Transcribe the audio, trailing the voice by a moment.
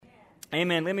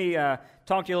Amen. Let me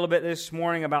talk to you a little bit this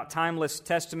morning about timeless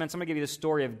testaments. I'm going to give you the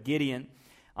story of Gideon.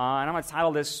 And I'm going to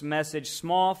title this message,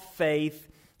 Small Faith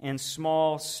and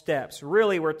Small Steps.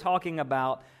 Really, we're talking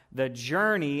about the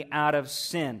journey out of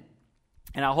sin.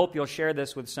 And I hope you'll share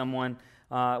this with someone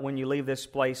when you leave this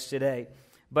place today.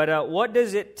 But what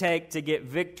does it take to get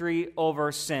victory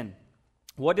over sin?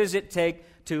 What does it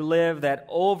take to live that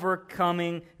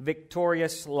overcoming,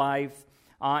 victorious life?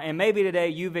 And maybe today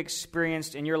you've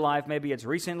experienced in your life, maybe it's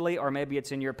recently or maybe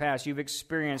it's in your past, you've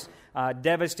experienced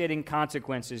devastating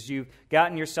consequences. You've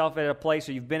gotten yourself at a place,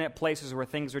 or you've been at places where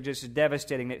things were just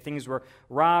devastating, that things were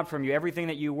robbed from you. Everything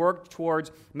that you worked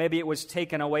towards, maybe it was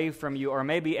taken away from you, or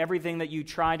maybe everything that you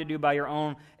tried to do by your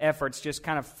own efforts just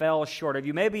kind of fell short of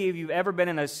you. Maybe if you've ever been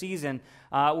in a season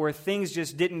where things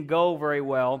just didn't go very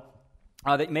well,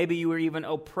 that maybe you were even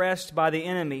oppressed by the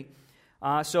enemy.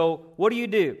 So what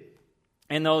do?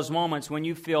 In those moments when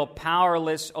you feel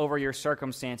powerless over your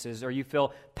circumstances, or you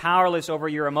feel powerless over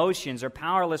your emotions, or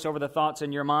powerless over the thoughts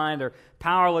in your mind, or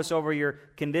powerless over your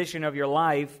condition of your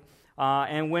life,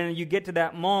 and when you get to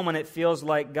that moment, it feels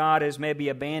like God has maybe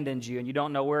abandoned you, and you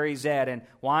don't know where He's at, and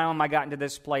why am I gotten to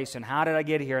this place, and how did I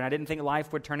get here, and I didn't think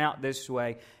life would turn out this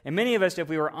way. And many of us, if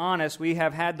we were honest, we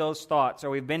have had those thoughts,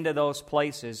 or we've been to those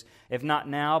places, if not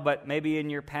now, but maybe in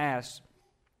your past.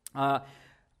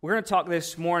 We're going to talk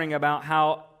this morning about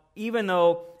how even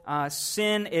though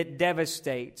sin, it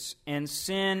devastates, and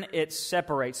sin, it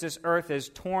separates. This earth is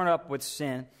torn up with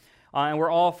sin, and we're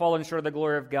all falling short of the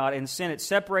glory of God. And sin, it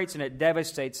separates and it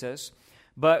devastates us.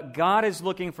 But God is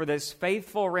looking for this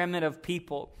faithful remnant of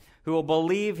people who will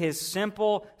believe His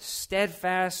simple,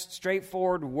 steadfast,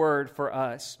 straightforward word for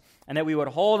us, and that we would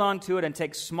hold on to it and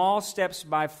take small steps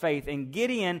by faith. And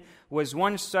Gideon was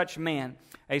one such man,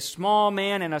 a small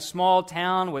man in a small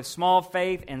town with small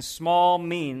faith and small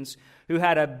means, who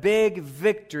had a big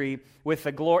victory with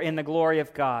in the glory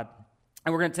of God.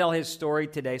 And we're going to tell his story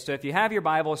today. So if you have your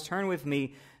Bibles, turn with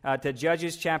me to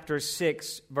Judges chapter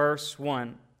 6, verse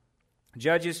 1.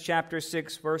 Judges chapter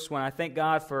 6, verse 1. I thank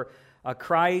God for a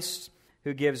Christ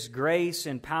who gives grace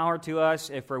and power to us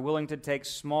if we're willing to take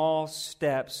small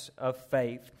steps of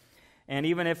faith. And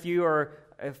even if you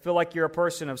feel like you're a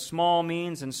person of small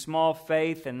means and small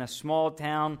faith in a small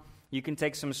town, you can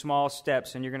take some small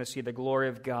steps and you're going to see the glory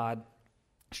of God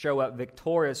show up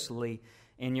victoriously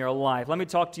in your life. Let me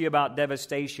talk to you about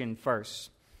devastation first.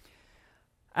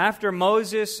 After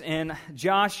Moses and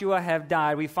Joshua have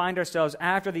died, we find ourselves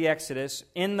after the Exodus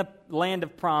in the land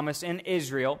of promise in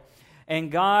Israel,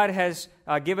 and God has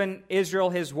given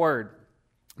Israel His word.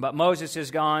 But Moses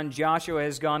is gone, Joshua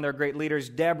has gone, they're great leaders.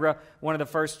 Deborah, one of the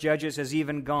first judges, has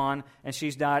even gone, and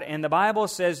she's died. And the Bible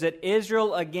says that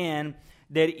Israel again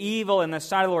did evil in the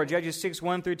sight of the Lord. Judges 6,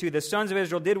 1 through 2. The sons of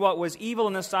Israel did what was evil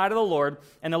in the sight of the Lord,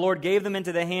 and the Lord gave them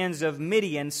into the hands of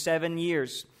Midian 7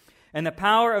 years. And the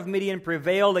power of Midian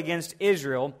prevailed against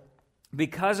Israel.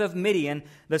 Because of Midian,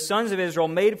 the sons of Israel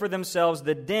made for themselves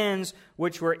the dens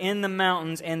which were in the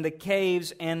mountains, and the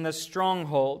caves and the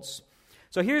strongholds.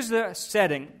 So here's the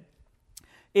setting.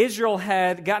 Israel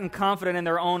had gotten confident in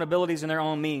their own abilities and their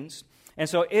own means. And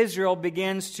so Israel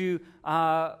begins to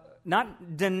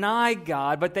not deny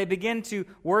God, but they begin to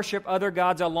worship other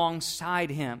gods alongside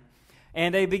Him.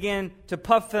 And they begin to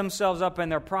puff themselves up in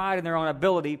their pride and their own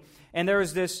ability. And there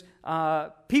was this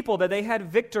people that they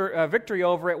had victory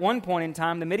over at one point in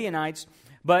time, the Midianites.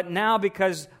 But now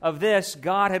because of this,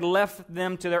 God had left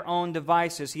them to their own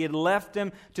devices. He had left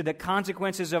them to the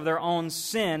consequences of their own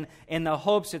sin in the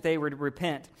hopes that they would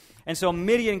repent. And so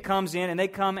Midian comes in, and they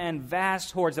come in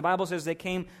vast hordes. The Bible says they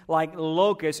came like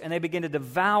locusts, and they begin to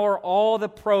devour all the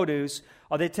produce.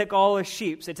 Or they take all the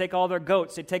sheep, they take all their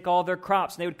goats, they take all their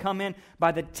crops. And they would come in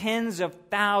by the tens of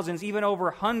thousands, even over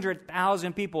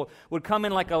 100,000 people would come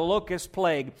in like a locust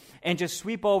plague and just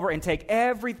sweep over and take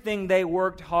everything they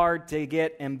worked hard to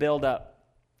get and build up.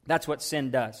 That's what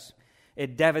sin does.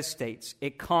 It devastates.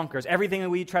 It conquers. Everything that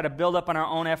we try to build up on our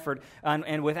own effort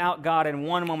and without God in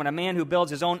one moment. A man who builds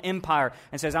his own empire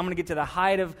and says, I'm going to get to the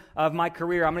height of my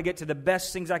career. I'm going to get to the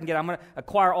best things I can get. I'm going to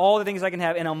acquire all the things I can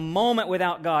have. In a moment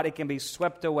without God, it can be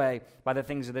swept away by the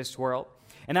things of this world.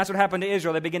 And that's what happened to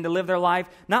Israel. They begin to live their life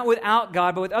not without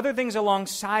God, but with other things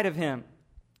alongside of Him.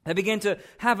 They begin to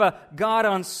have a God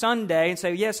on Sunday and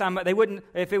say, yes, they wouldn't,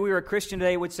 if we were a Christian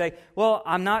today, would say, well,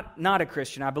 I'm not a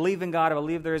Christian. I believe in God. I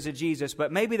believe there is a Jesus.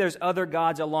 But maybe there's other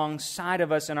gods alongside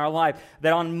of us in our life.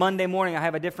 That on Monday morning, I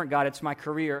have a different God. It's my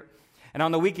career. And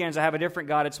on the weekends, I have a different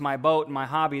God. It's my boat and my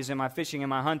hobbies and my fishing and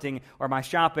my hunting or my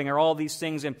shopping or all these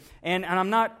things. And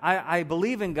I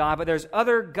believe in God, but there's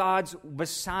other gods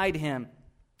beside Him.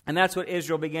 And that's what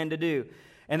Israel began to do.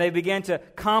 And they began to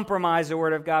compromise the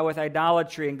Word of God with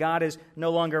idolatry, and God is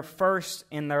no longer first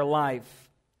in their life.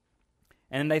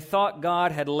 And they thought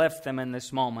God had left them in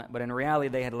this moment, but in reality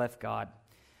they had left God.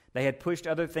 They had pushed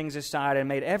other things aside and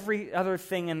made every other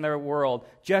thing in their world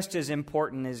just as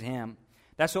important as Him.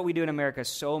 That's what we do in America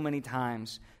so many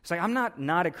times. It's like, I'm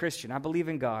not a Christian. I believe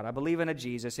in God. I believe in a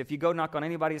Jesus. If you go knock on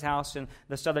anybody's house in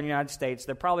the southern United States,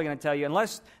 they're probably going to tell you,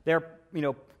 unless they're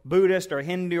Buddhist or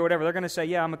Hindu or whatever, they're going to say,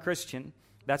 yeah, I'm a Christian.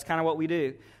 That's kind of what we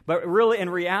do. But really, in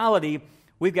reality,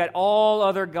 we've got all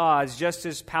other gods just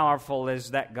as powerful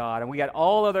as that God. And we got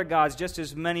all other gods just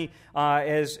as many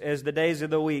as the days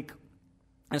of the week.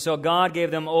 And so God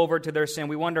gave them over to their sin.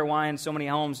 We wonder why in so many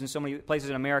homes and so many places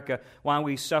in America, why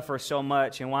we suffer so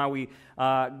much and why we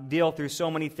deal through so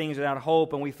many things without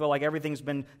hope, and we feel like everything's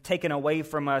been taken away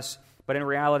from us. But in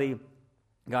reality,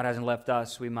 God hasn't left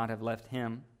us. We might have left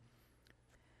Him.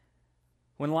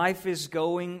 When life is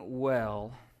going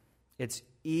well, it's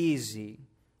easy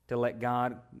to let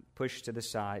God push to the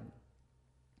side.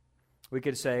 We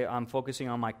could say, I'm focusing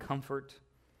on my comfort.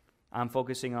 I'm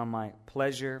focusing on my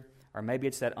pleasure. Or maybe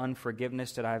it's that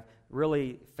unforgiveness that I've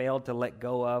really failed to let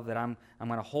go of, that I'm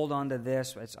going to hold on to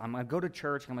this. I'm going to go to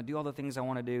church. I'm going to do all the things I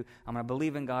want to do. I'm going to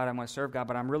believe in God. I'm going to serve God,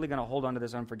 but I'm really going to hold on to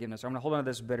this unforgiveness. Or I'm going to hold on to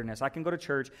this bitterness. I can go to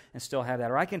church and still have that.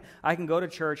 Or I can go to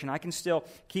church and I can still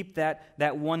keep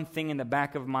that one thing in the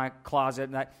back of my closet.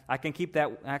 I can keep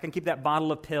that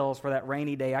bottle of pills for that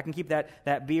rainy day. I can keep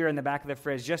that beer in the back of the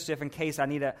fridge just if in case I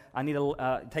need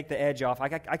to take the edge off. I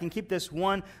can keep this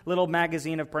one little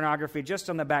magazine of pornography just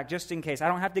on the back, just in case. I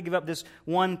don't have to give up this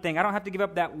one thing. I don't have to give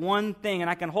up that one thing, and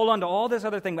I can hold on to all this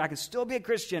other thing, but I can still be a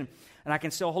Christian, and I can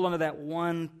still hold on to that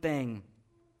one thing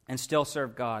and still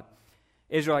serve God.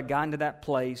 Israel had gotten to that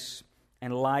place,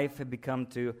 and life had become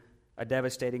to a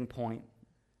devastating point.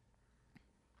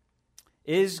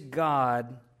 Is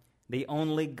God the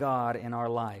only God in our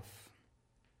life?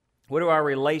 Where do our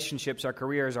relationships, our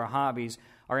careers, our hobbies,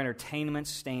 our entertainment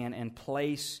stand and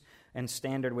place and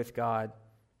standard with God?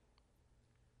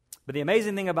 But the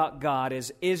amazing thing about God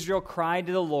is Israel cried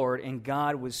to the Lord, and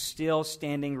God was still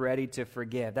standing ready to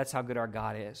forgive. That's how good our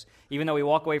God is. Even though we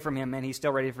walk away from Him, man, He's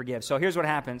still ready to forgive. So here's what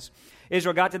happens.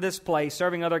 Israel got to this place,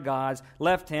 serving other gods,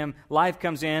 left Him. Life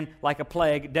comes in like a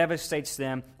plague, devastates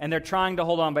them, and they're trying to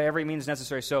hold on by every means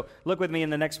necessary. So look with me in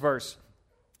the next verse.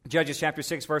 Judges chapter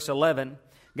 6, verse 11.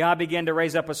 God began to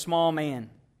raise up a small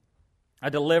man, a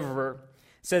deliverer.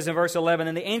 It says in verse 11,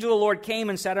 And the angel of the Lord came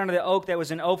and sat under the oak that was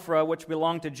in Ophrah, which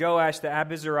belonged to Joash the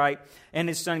Abizarite, and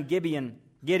his son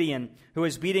Gideon, who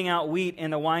was beating out wheat in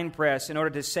the winepress in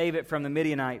order to save it from the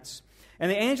Midianites.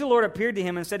 And the angel of the Lord appeared to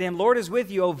him and said to him, Lord is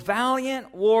with you, O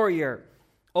valiant warrior.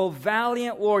 O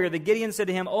valiant warrior. The Gideon said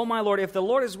to him, O my Lord, if the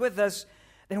Lord is with us,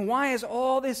 then why has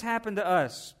all this happened to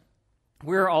us?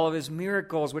 Where are all of His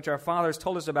miracles which our fathers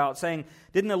told us about, saying,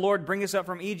 Didn't the Lord bring us up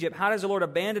from Egypt? How does the Lord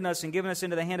abandon us and give us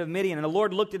into the hand of Midian? And the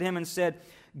Lord looked at him and said,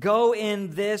 Go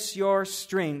in this your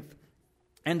strength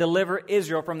and deliver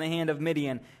Israel from the hand of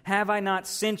Midian. Have I not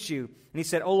sent you? And he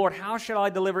said, O Lord, how shall I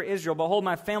deliver Israel? Behold,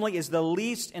 my family is the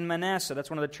least in Manasseh.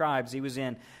 That's one of the tribes he was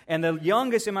in. And the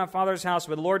youngest in my father's house.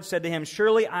 But the Lord said to him,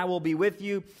 Surely I will be with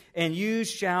you, and you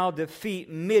shall defeat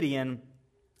Midian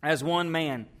as one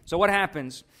man. So what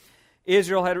happens?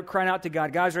 Israel had cried out to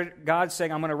God. God's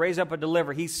saying, I'm going to raise up a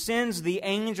deliverer. He sends the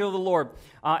angel of the Lord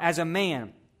as a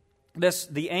man.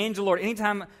 The angel of the Lord,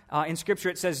 anytime in Scripture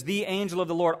it says the angel of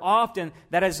the Lord, often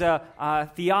that is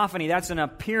a theophany. That's an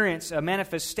appearance, a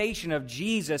manifestation of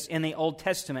Jesus in the Old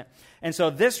Testament. And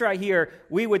so this right here,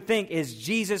 we would think is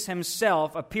Jesus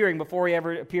Himself appearing before He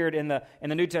ever appeared in the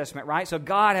New Testament, right? So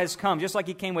God has come, just like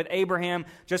He came with Abraham,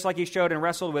 just like He showed and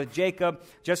wrestled with Jacob,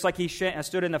 just like He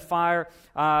stood in the fire,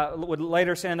 would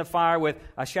later stand in the fire with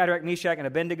Shadrach, Meshach, and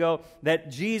Abednego,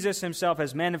 that Jesus Himself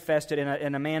has manifested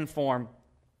in a man form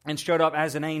and showed up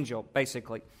as an angel,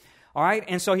 basically. All right?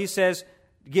 And so He says,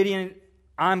 Gideon,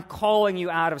 I'm calling you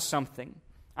out of something.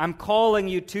 I'm calling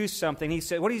you to something. He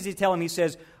said, what does He tell him? He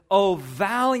says, O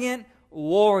valiant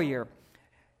warrior.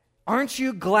 Aren't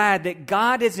you glad that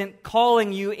God isn't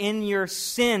calling you in your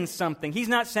sin something? He's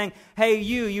not saying, hey,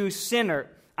 you sinner,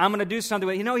 I'm going to do something.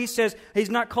 He says He's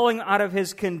not calling out of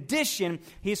his condition.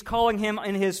 He's calling him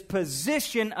in his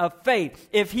position of faith.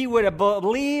 If he would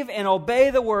believe and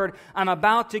obey the word I'm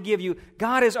about to give you,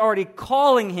 God is already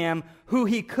calling him who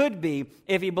he could be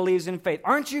if he believes in faith.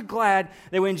 Aren't you glad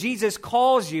that when Jesus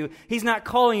calls you, He's not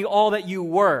calling you all that you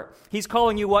were. He's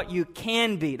calling you what you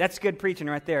can be. That's good preaching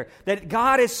right there. That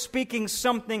God is speaking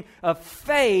something of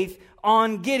faith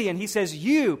on Gideon. He says,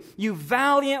 you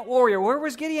valiant warrior. Where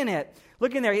was Gideon at?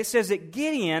 Look in there. It says that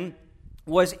Gideon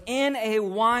was in a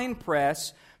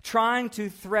winepress trying to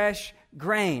thresh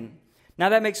grain. Now,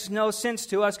 that makes no sense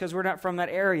to us because we're not from that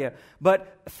area.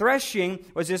 But threshing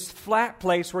was this flat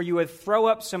place where you would throw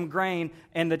up some grain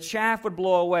and the chaff would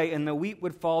blow away and the wheat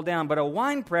would fall down. But a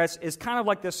wine press is kind of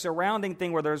like the surrounding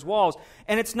thing where there's walls.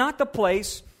 And it's not the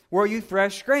place where you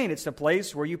thresh grain. It's the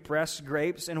place where you press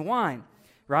grapes and wine.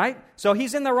 Right? So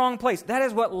he's in the wrong place. That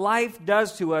is what life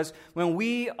does to us when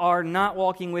we are not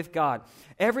walking with God.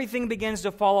 Everything begins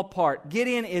to fall apart.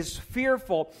 Gideon is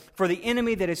fearful for the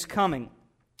enemy that is coming.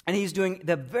 And he's doing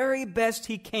the very best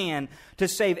he can to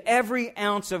save every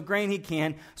ounce of grain he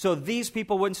can so these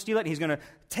people wouldn't steal it. He's going to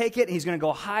take it. He's going to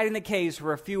go hide in the caves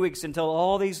for a few weeks until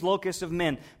all these locusts of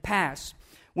men pass.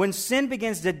 When sin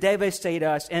begins to devastate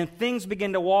us and things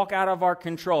begin to walk out of our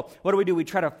control, what do? We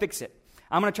try to fix it.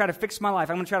 I'm going to try to fix my life.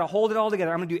 I'm going to try to hold it all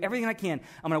together. I'm going to do everything I can.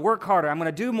 I'm going to work harder. I'm going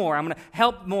to do more. I'm going to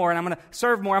help more. And I'm going to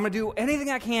serve more. I'm going to do anything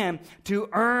I can to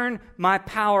earn my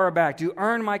power back, to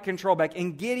earn my control back.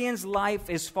 And Gideon's life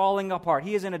is falling apart.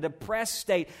 He is in a depressed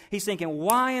state. He's thinking,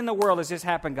 why in the world has this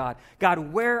happened, God?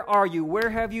 God, where are you? Where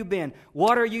have you been?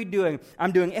 What are you doing?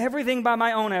 I'm doing everything by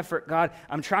my own effort, God.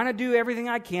 I'm trying to do everything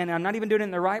I can. I'm not even doing it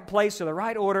in the right place or the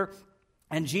right order.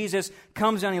 And Jesus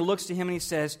comes down, he looks to him and he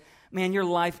says, man, your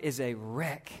life is a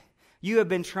wreck. You have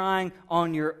been trying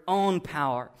on your own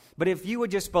power. But if you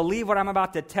would just believe what I'm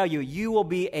about to tell you, you will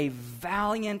be a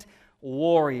valiant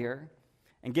warrior.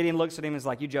 And Gideon looks at him and is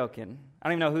like, you joking? I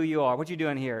don't even know who you are. What you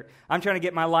doing here? I'm trying to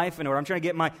get my life in order. I'm trying to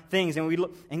get my things.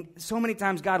 And so many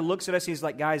times God looks at us, he's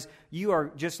like, guys, you are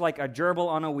just like a gerbil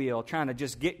on a wheel, trying to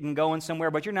just get and going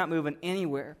somewhere, but you're not moving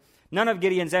anywhere. None of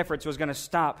Gideon's efforts was going to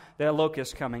stop the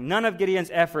locusts coming. None of Gideon's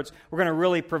efforts were going to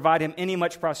really provide him any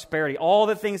much prosperity. All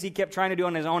the things he kept trying to do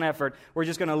on his own effort were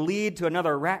just going to lead to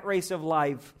another rat race of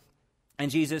life. And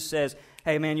Jesus says,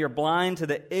 hey man, you're blind to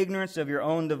the ignorance of your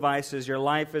own devices. Your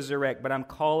life is a wreck, but I'm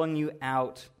calling you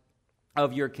out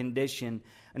of your condition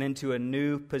and into a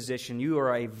new position. You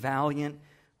are a valiant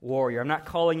warrior. I'm not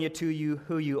calling you to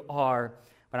who you are,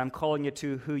 but I'm calling you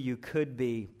to who you could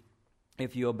be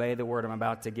if you obey the word I'm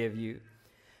about to give you.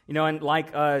 You know, and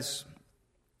like us,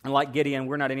 and like Gideon,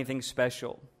 we're not anything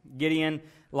special. Gideon,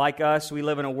 like us, we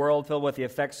live in a world filled with the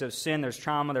effects of sin. There's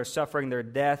trauma, there's suffering,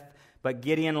 there's death. But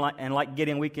Gideon, like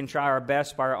Gideon, we can try our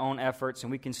best by our own efforts, and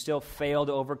we can still fail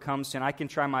to overcome sin. I can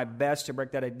try my best to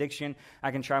break that addiction. I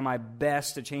can try my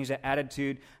best to change that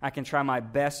attitude. I can try my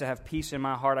best to have peace in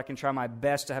my heart. I can try my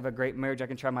best to have a great marriage. I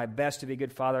can try my best to be a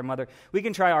good father and mother. We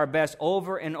can try our best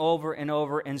over and over and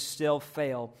over and still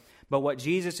fail. But what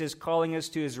Jesus is calling us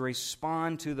to is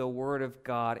respond to the Word of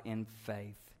God in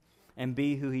faith and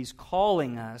be who He's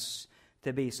calling us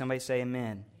to be. Somebody say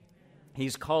amen.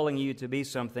 He's calling you to be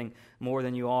something more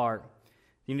than you are.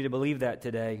 You need to believe that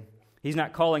today. He's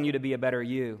not calling you to be a better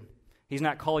you. He's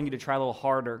not calling you to try a little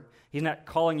harder. He's not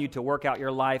calling you to work out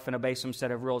your life and obey some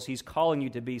set of rules. He's calling you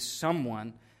to be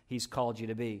someone He's called you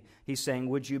to be. He's saying,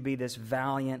 would you be this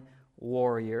valiant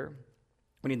warrior?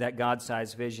 We need that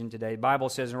God-sized vision today. The Bible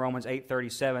says in Romans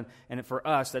 8:37, and for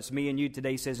us, that's me and you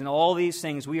today, says, in all these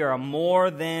things we are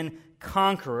more than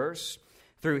conquerors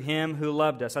through Him who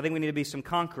loved us. I think we need to be some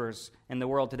conquerors in the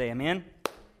world today. Amen?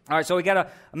 All right, so we got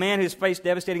a man who's faced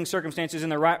devastating circumstances in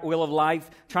the right wheel of life,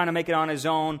 trying to make it on his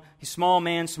own. He's a small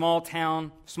man, small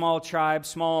town, small tribe,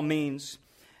 small means.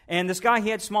 And this guy, he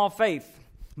had small faith,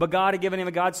 but God had given him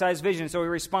a God-sized vision, so he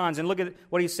responds. And look at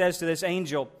what he says to this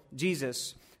angel,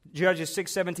 Jesus. Judges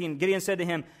 6:17, Gideon said to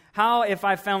him, how if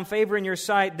I found favor in your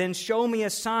sight, then show me a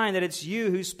sign that it's you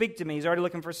who speak to me. He's already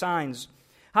looking for signs.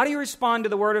 How do you respond to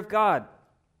the word of God?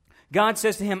 God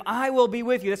says to him, I will be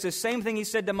with you. That's the same thing he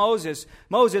said to Moses.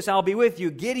 Moses, I'll be with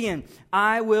you. Gideon,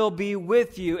 I will be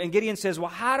with you. And Gideon says, well,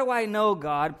 how do I know,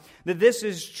 God, that this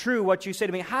is true, what you say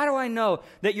to me? How do I know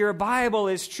that your Bible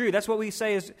is true? That's what we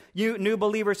say as you new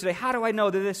believers today. How do I know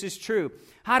that this is true?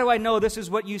 How do I know this is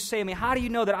what you say to me? How do you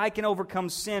know that I can overcome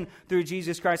sin through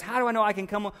Jesus Christ? How do I know I can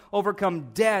overcome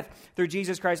death through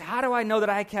Jesus Christ? How do I know that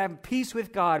I can have peace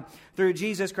with God through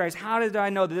Jesus Christ? How did I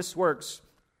know that this works?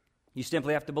 You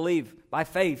simply have to believe by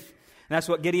faith. And that's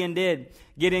what Gideon did.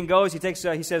 Gideon goes, he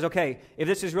says, okay, if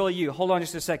this is really you, hold on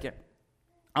just a second.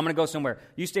 I'm going to go somewhere.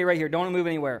 You stay right here. Don't move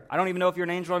anywhere. I don't even know if you're an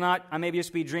angel or not. I may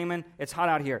just be dreaming. It's hot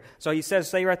out here. So he says,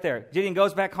 stay right there. Gideon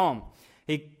goes back home.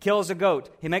 He kills a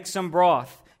goat. He makes some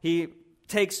broth. He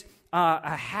takes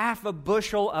a half a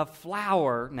bushel of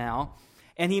flour now,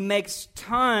 and he makes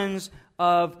tons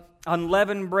of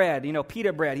unleavened bread,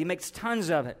 pita bread. He makes tons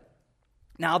of it.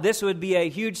 Now, this would be a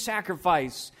huge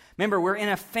sacrifice. Remember, we're in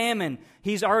a famine.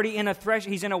 He's already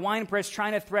he's in a wine press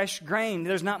trying to thresh grain.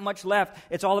 There's not much left.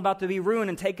 It's all about to be ruined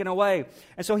and taken away.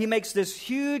 And so he makes this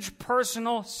huge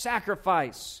personal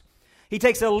sacrifice. He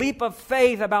takes a leap of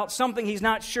faith about something he's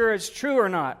not sure is true or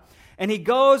not. And he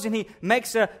goes and he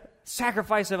makes a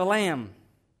sacrifice of a lamb.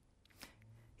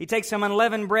 He takes some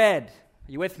unleavened bread.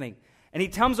 Are you with me? And he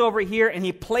comes over here and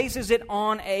he places it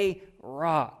on a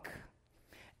rock.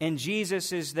 And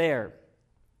Jesus is there.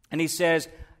 And he says,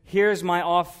 here's my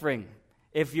offering.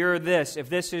 If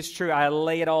this is true, I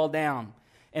lay it all down.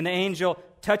 And the angel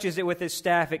touches it with his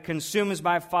staff. It consumes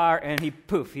by fire, and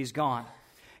he's gone.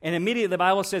 And immediately the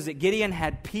Bible says that Gideon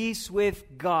had peace with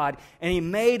God, and he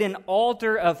made an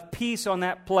altar of peace on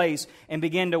that place and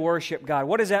began to worship God.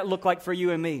 What does that look like for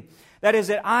you and me? That is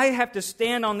that I have to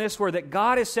stand on this word, that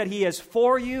God has said He is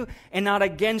for you and not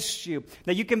against you.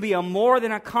 That you can be a more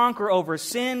than a conqueror over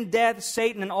sin, death,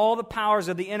 Satan, and all the powers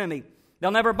of the enemy.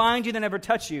 They'll never bind you, they'll never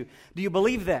touch you. Do you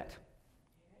believe that?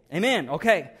 Amen.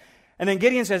 Okay. And then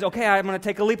Gideon says, okay, I'm going to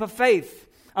take a leap of faith.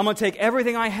 I'm going to take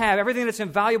everything I have, everything that's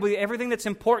invaluable, everything that's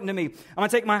important to me. I'm going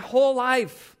to take my whole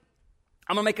life.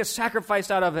 I'm going to make a sacrifice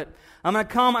out of it. I'm going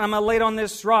to come and I'm going to lay it on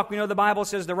this rock. You know, the Bible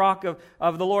says the rock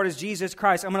of the Lord is Jesus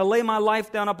Christ. I'm going to lay my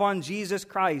life down upon Jesus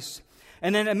Christ.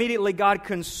 And then immediately God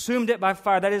consumed it by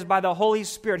fire. That is by the Holy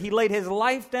Spirit. He laid His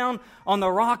life down on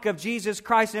the rock of Jesus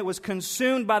Christ, and it was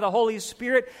consumed by the Holy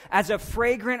Spirit as a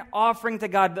fragrant offering to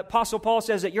God. The Apostle Paul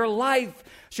says that your life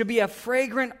should be a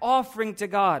fragrant offering to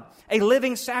God, a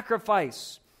living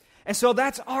sacrifice. And so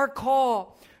that's our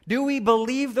call. Do we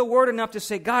believe the Word enough to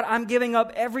say, God, I'm giving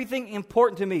up everything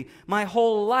important to me, my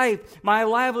whole life, my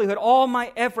livelihood, all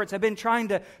my efforts. I've been trying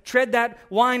to tread that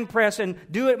wine press and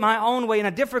do it my own way, in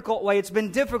a difficult way. It's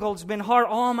been difficult. It's been hard.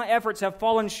 All my efforts have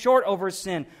fallen short over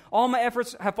sin. All my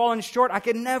efforts have fallen short. I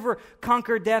could never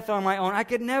conquer death on my own. I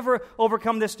could never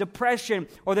overcome this depression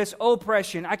or this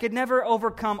oppression. I could never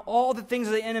overcome all the things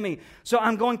of the enemy. So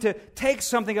I'm going to take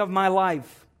something of my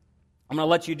life. I'm going to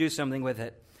let you do something with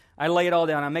it. I lay it all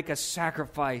down. I make a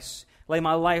sacrifice. Lay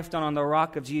my life down on the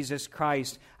rock of Jesus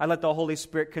Christ. I let the Holy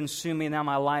Spirit consume me. Now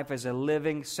my life is a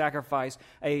living sacrifice,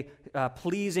 a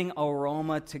pleasing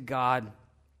aroma to God.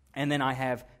 And then I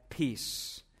have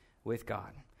peace with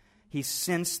God. He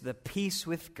sensed the peace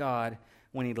with God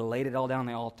when He laid it all down on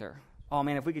the altar. Oh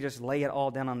man, if we could just lay it all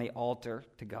down on the altar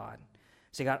to God.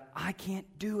 Say, God, I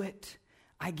can't do it.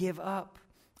 I give up.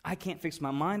 I can't fix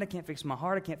my mind, I can't fix my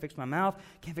heart, I can't fix my mouth,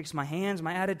 can't fix my hands,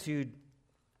 my attitude.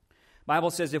 Bible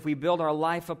says if we build our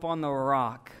life upon the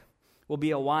rock, we'll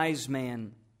be a wise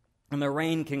man. And the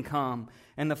rain can come,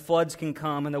 and the floods can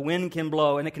come, and the wind can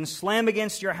blow, and it can slam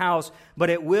against your house, but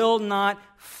it will not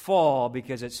fall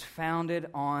because it's founded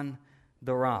on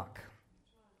the rock.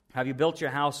 Have you built your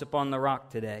house upon the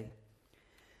rock today?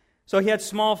 So he had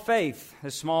small faith.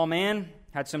 This small man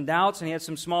had some doubts, and he had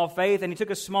some small faith, and he took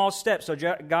a small step. So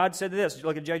God said this.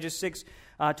 Look at Judges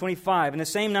 6:25. And the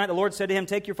same night the Lord said to him,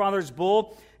 take your father's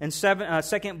bull, and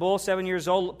second bull, 7 years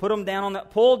old, pull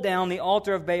down the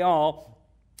altar of Baal,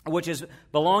 which is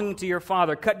belonging to your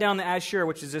father. Cut down the Asherah,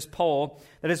 which is this pole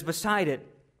that is beside it,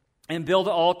 and build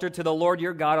an altar to the Lord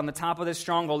your God on the top of this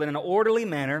stronghold in an orderly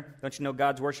manner. Don't you know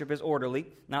God's worship is orderly,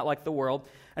 not like the world.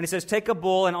 And he says, take a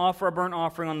bull and offer a burnt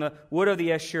offering on the wood of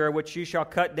the Asherah, which you shall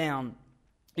cut down.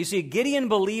 You see, Gideon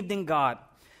believed in God.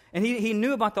 And he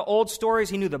knew about the old stories.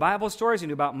 He knew the Bible stories. He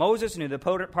knew about Moses. He knew the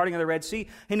parting of the Red Sea.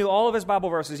 He knew all of his Bible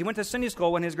verses. He went to Sunday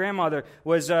school when his grandmother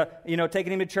was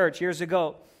taking him to church years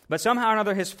ago. But somehow or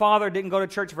another, his father didn't go to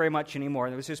church very much anymore.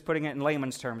 It was just putting it in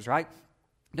layman's terms, right?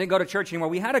 Didn't go to church anymore.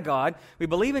 We had a God. We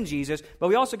believe in Jesus. But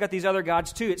we also got these other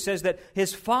gods too. It says that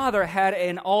his father had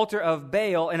an altar of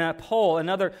Baal and a pole,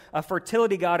 a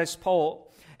fertility goddess pole.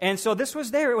 And so this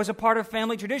was there. It was a part of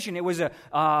family tradition. It was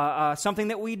something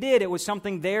that we did. It was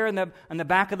something there in the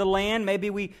back of the land.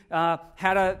 Maybe we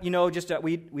had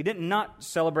we did not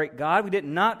celebrate God. We did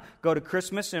not go to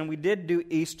Christmas, and we did do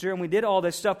Easter, and we did all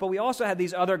this stuff. But we also had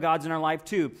these other gods in our life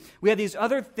too. We had these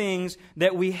other things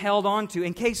that we held on to.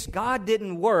 In case God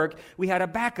didn't work, we had a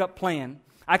backup plan.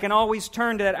 I can always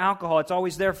turn to that alcohol. It's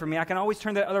always there for me. I can always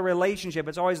turn to that other relationship.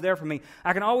 It's always there for me.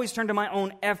 I can always turn to my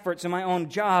own efforts and my own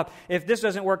job. If this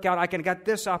doesn't work out, I got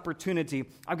this opportunity.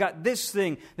 I've got this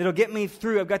thing that'll get me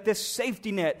through. I've got this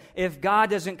safety net. If God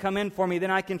doesn't come in for me,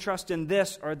 then I can trust in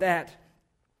this or that.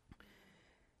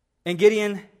 And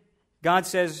Gideon, God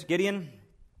says, Gideon,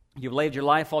 you've laid your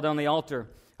life all down the altar.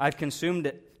 I've consumed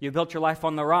it. You built your life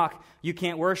on the rock. You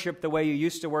can't worship the way you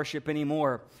used to worship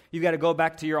anymore. You've got to go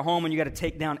back to your home and you've got to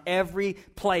take down every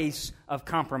place of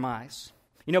compromise.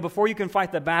 You know, before you can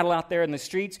fight the battle out there in the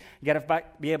streets, you got to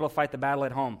be able to fight the battle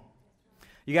at home.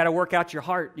 You got to work out your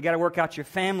heart. You got to work out your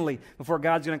family before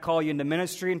God's going to call you into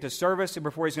ministry, into service, and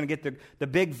before He's going to get the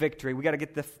big victory. We got to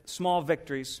get the small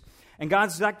victories. And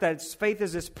God's like that. Faith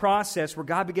is this process where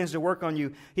God begins to work on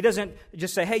you. He doesn't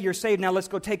just say, hey, you're saved, now let's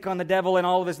go take on the devil and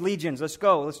all of his legions. Let's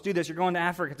go. Let's do this. You're going to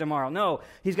Africa tomorrow. No,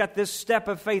 he's got this step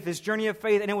of faith, this journey of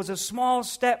faith, and it was a small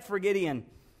step for Gideon.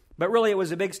 But really, it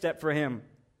was a big step for him.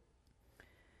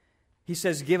 He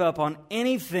says, give up on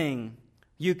anything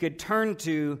you could turn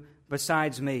to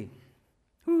besides me.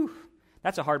 Whew,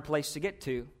 that's a hard place to get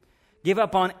to. Give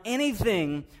up on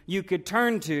anything you could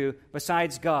turn to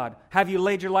besides God. Have you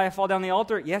laid your life all down the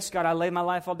altar? Yes, God, I laid my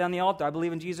life all down the altar. I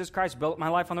believe in Jesus Christ, built my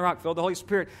life on the rock, filled with the Holy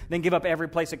Spirit. Then give up every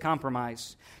place of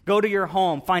compromise. Go to your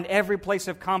home, find every place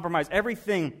of compromise,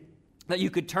 everything that you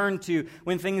could turn to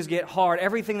when things get hard,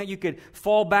 everything that you could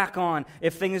fall back on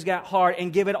if things got hard,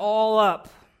 and give it all up.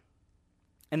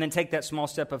 And then take that small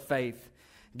step of faith.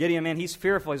 Gideon, man, he's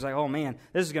fearful. He's like, oh man,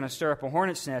 this is going to stir up a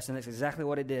hornet's nest, and that's exactly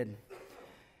what it did.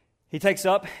 He takes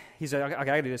up, he's like, I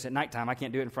got to do this at nighttime. I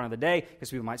can't do it in front of the day because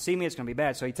people might see me. It's going to be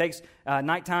bad. So he takes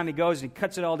nighttime, he goes and he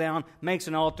cuts it all down, makes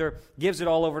an altar, gives it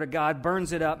all over to God,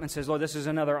 burns it up, and says, Lord, this is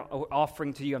another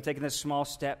offering to you. I'm taking this small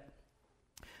step.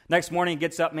 Next morning, he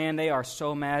gets up, man, they are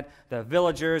so mad. The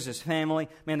villagers, his family,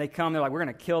 man, they come, they're like, we're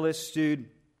going to kill this dude.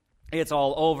 It's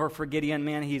all over for Gideon,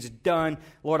 man. He's done.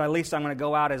 Lord, at least I'm going to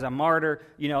go out as a martyr.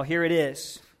 You know, here it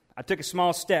is. I took a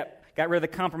small step. Got rid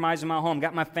of the compromise in my home,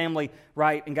 got my family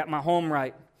right, and got my home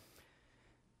right.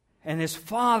 And his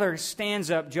father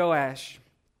stands up, Joash,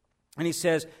 and he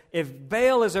says, if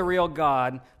Baal is a real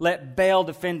God, let Baal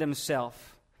defend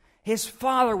himself. His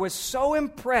father was so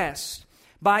impressed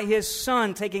by his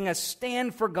son taking a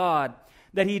stand for God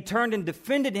that he turned and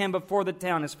defended him before the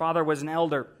town. His father was an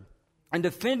elder. And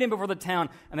defended him before the town,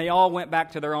 and they all went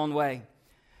back to their own way.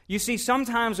 You see,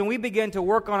 sometimes when we begin to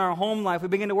work on our home life, we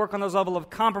begin to work on those level of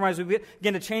compromise, we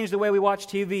begin to change the way we watch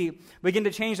TV, we begin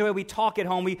to change the way we talk at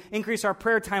home, we increase our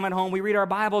prayer time at home, we read our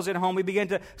Bibles at home, we begin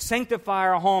to sanctify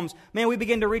our homes. Man, we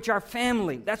begin to reach our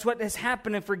family. That's what has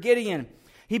happened for Gideon.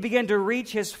 He began to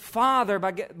reach his father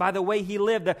by the way he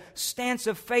lived, the stance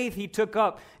of faith he took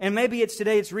up. And maybe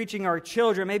today it's reaching our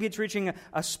children. Maybe it's reaching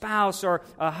a spouse or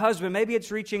a husband. Maybe it's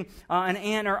reaching an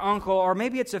aunt or uncle. Or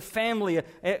maybe it's a family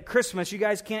at Christmas. You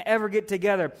guys can't ever get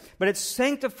together. But it's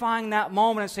sanctifying that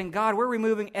moment and saying, God, we're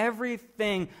removing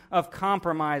everything of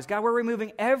compromise. God, we're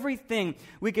removing everything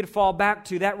we could fall back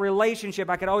to. That relationship,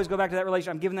 I could always go back to that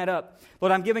relationship. I'm giving that up.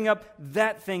 Lord, I'm giving up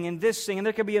that thing and this thing. And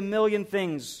there could be a million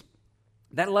things.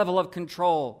 That level of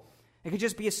control. It could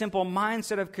just be a simple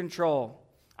mindset of control.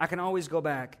 I can always go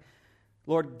back.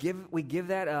 Lord, we give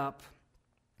that up.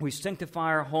 We sanctify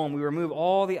our home. We remove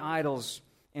all the idols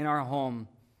in our home.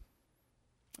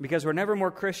 Because we're never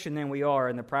more Christian than we are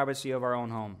in the privacy of our own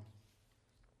home.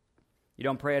 You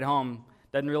don't pray at home.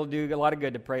 Doesn't really do a lot of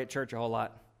good to pray at church a whole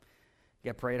lot. You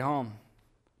got to pray at home.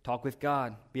 Talk with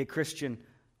God. Be a Christian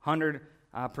 100%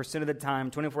 of the time,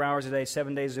 24 hours a day,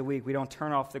 7 days a week. We don't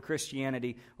turn off the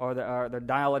Christianity or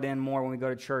dial it in more when we go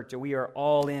to church. We are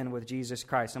all in with Jesus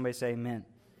Christ. Somebody say amen.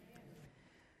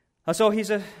 So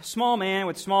he's a small man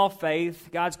with small faith.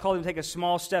 God's called him to take a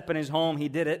small step in his home. He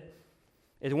did it.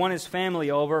 It won his family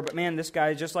over. But man, this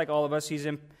guy, just like all of us, he's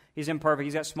imperfect.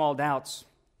 He's got small doubts.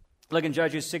 Look in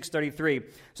Judges 6:33.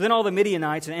 So then all the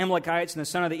Midianites and Amalekites and the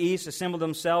son of the east assembled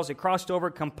themselves. They crossed over,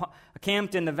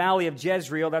 camped in the valley of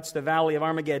Jezreel. That's the valley of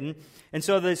Armageddon. And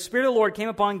so the Spirit of the Lord came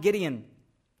upon Gideon.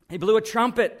 He blew a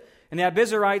trumpet, and the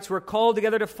Abiezrites were called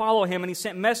together to follow him. And he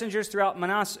sent messengers throughout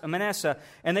Manasseh,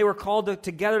 and they were called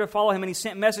together to follow him. And he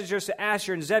sent messengers to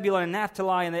Asher and Zebulun and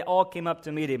Naphtali, and they all came up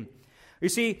to meet him. You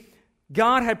see,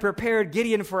 God had prepared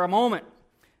Gideon for a moment.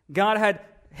 God had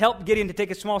helped Gideon to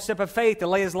take a small step of faith, to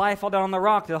lay his life all down on the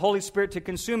rock, to the Holy Spirit to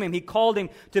consume him. He called him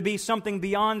to be something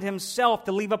beyond himself,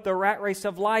 to leave up the rat race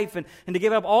of life and to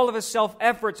give up all of his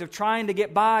self-efforts of trying to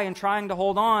get by and trying to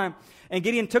hold on. And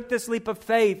Gideon took this leap of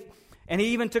faith, and he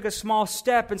even took a small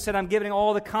step and said, I'm getting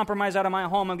all the compromise out of my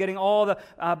home. I'm getting all the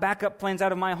backup plans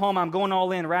out of my home. I'm going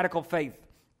all in, radical faith.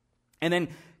 And then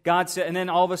God said, and then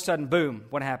all of a sudden, boom,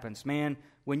 what happens? Man,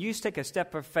 when you take a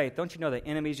step of faith, don't you know the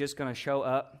enemy's just going to show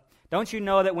up? Don't you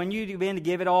know that when you begin to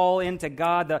give it all into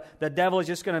God, the devil is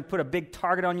just going to put a big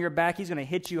target on your back. He's going to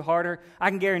hit you harder. I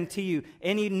can guarantee you,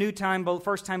 any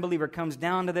first-time believer comes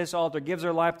down to this altar, gives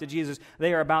their life to Jesus,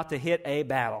 they are about to hit a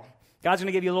battle. God's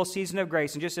going to give you a little season of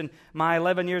grace. And just in my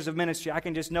 11 years of ministry, I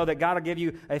can just know that God will give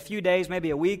you a few days, maybe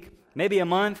a week, maybe a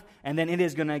month, and then it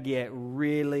is going to get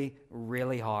really,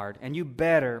 really hard. And you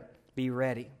better be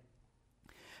ready.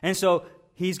 And so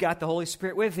he's got the Holy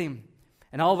Spirit with him.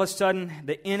 And all of a sudden,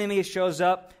 the enemy shows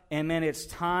up, and man, it's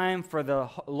time for the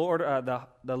Lord,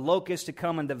 the locusts to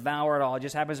come and devour it all. It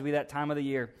just happens to be that time of the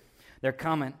year. They're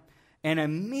coming. And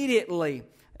immediately,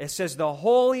 it says the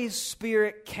Holy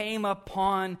Spirit came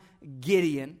upon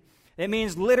Gideon. It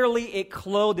means literally it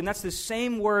clothed him. That's the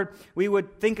same word we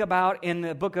would think about in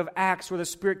the book of Acts where the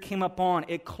Spirit came upon.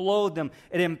 It clothed them.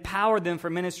 It empowered them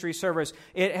for ministry service.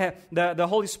 The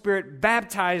Holy Spirit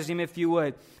baptized him, if you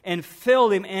would, and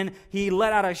filled him, and he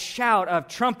let out a shout of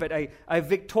trumpet, a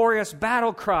victorious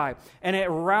battle cry, and it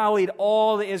rallied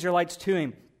all the Israelites to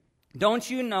him. Don't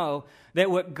you know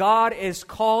that what God has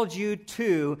called you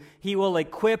to, He will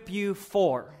equip you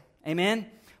for? Amen?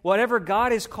 Whatever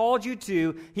God has called you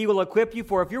to, He will equip you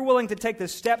for. If you're willing to take the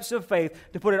steps of faith,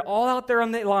 to put it all out there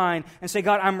on the line and say,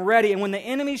 God, I'm ready. And when the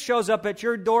enemy shows up at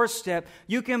your doorstep,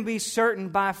 you can be certain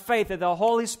by faith that the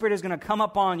Holy Spirit is going to come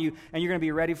upon you and you're going to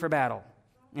be ready for battle.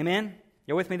 Amen?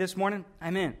 You're with me this morning?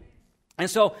 Amen. And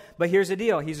so, but here's the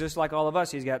deal. He's just like all of us.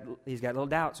 He's got little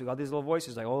doubts. We've got these little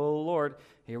voices like, oh, Lord,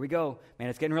 here we go. Man,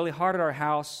 it's getting really hard at our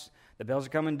house. The bills are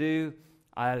coming due.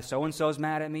 So-and-so's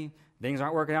mad at me. Things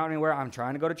aren't working out anywhere. I'm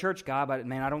trying to go to church, God, but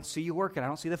man, I don't see you working. I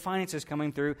don't see the finances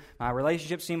coming through. My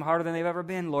relationships seem harder than they've ever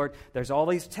been, Lord. There's all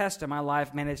these tests in my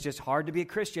life. Man, it's just hard to be a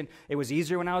Christian. It was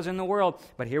easier when I was in the world,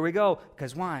 but here we go.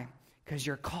 Because why? Because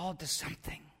you're called to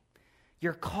something.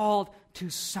 You're called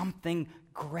to something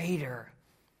greater.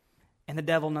 And the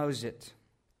devil knows it.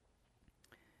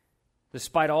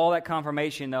 Despite all that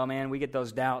confirmation, though, man, we get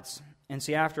those doubts. And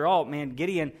see, after all, man,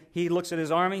 Gideon, he looks at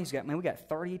his army. He's got, man, we got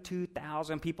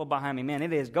 32,000 people behind me. Man,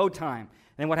 it is go time. And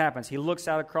then what happens? He looks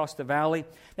out across the valley.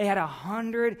 They had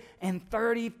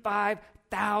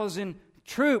 135,000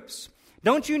 troops.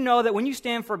 Don't you know that when you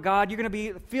stand for God, you're going to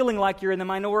be feeling like you're in the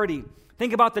minority?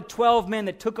 Think about the 12 men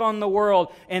that took on the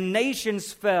world and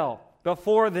nations fell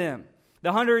before them. The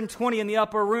 120 in the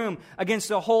upper room against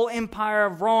the whole empire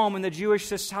of Rome and the Jewish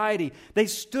society. They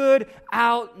stood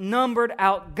outnumbered,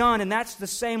 outgunned, and that's the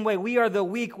same way. We are the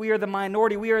weak, we are the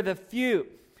minority, we are the few.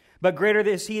 But greater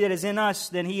is He that is in us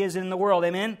than he is in the world.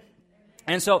 Amen?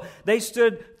 And so they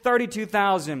stood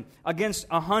 32,000 against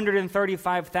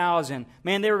 135,000.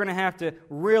 Man, they were going to have to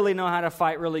really know how to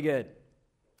fight really good.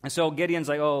 And so Gideon's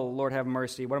like, oh, Lord, have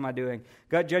mercy. What am I doing?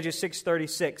 God, Judges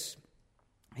 6:36.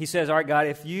 He says, all right, God,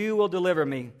 if you will deliver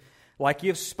me like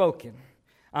you've spoken,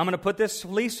 I'm going to put this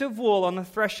fleece of wool on the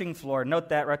threshing floor. Note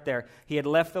that right there. He had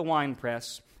left the wine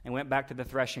press and went back to the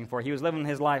threshing floor. He was living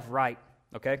his life right,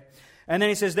 okay? And then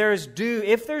he says,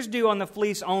 if there's dew on the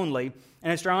fleece only,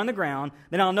 and it's dry on the ground,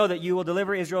 then I'll know that you will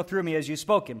deliver Israel through me as you've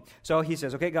spoken. So he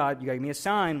says, okay, God, you got to give me a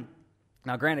sign.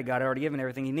 Now, granted, God had already given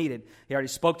everything he needed. He already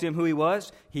spoke to him who he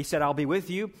was. He said, I'll be with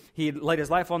you. He had laid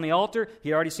his life on the altar. He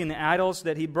had already seen the idols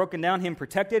that he'd broken down, him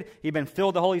protected. He'd been filled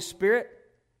with the Holy Spirit.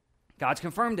 God's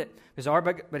confirmed it. He said, all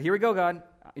right, but here we go, God.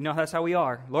 You know, that's how we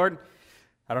are. Lord,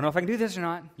 I don't know if I can do this or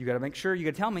not. You got to make sure. You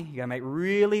got to tell me. You got to make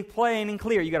really plain and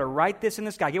clear. You got to write this in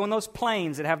the sky. Get one of those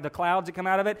planes that have the clouds that come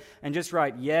out of it and just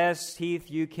write, yes,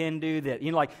 Heath, you can do that.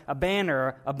 You know, like a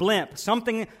banner, a blimp,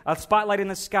 something, a spotlight in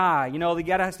the sky. You know, you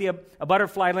got to see a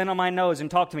butterfly land on my nose and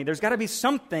talk to me. There's got to be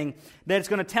something that's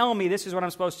going to tell me this is what I'm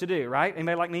supposed to do, right?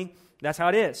 Anybody like me? That's how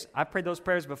it is. I've prayed those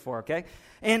prayers before, okay?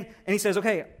 And he says,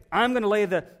 okay, I'm going to lay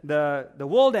the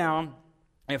wool down.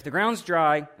 If the ground's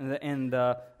dry and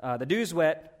the dew's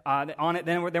wet on it,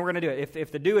 then we're going to do it.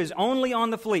 If the dew is only on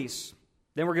the fleece,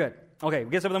 then we're good. Okay, he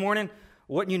gets up in the morning.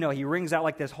 Wouldn't you know, he wrings out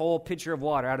like this whole pitcher of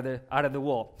water out of the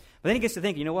wool. But then he gets to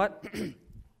think, you know what?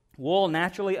 Wool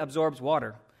naturally absorbs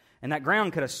water, and that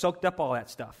ground could have soaked up all that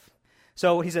stuff.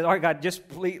 So he said, all right, God, just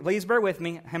please bear with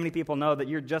me. How many people know that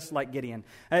you're just like Gideon?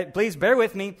 Please bear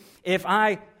with me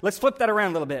let's flip that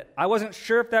around a little bit. I wasn't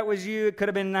sure if that was you. It could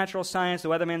have been natural science. The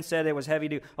weatherman said it was heavy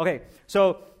dew. Okay,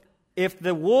 so if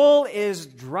the wool is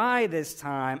dry this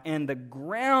time and the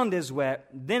ground is wet,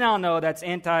 then I'll know that's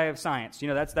anti-science. You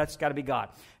know, that's got to be God.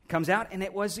 It comes out, and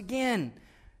it was again.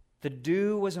 The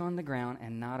dew was on the ground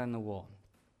and not on the wool.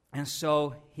 And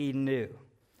so he knew.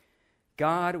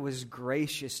 God was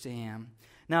gracious to him.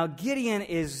 Now, Gideon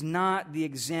is not the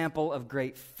example of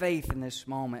great faith in this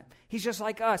moment. He's just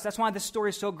like us. That's why this story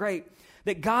is so great.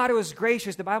 That God was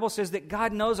gracious. The Bible says that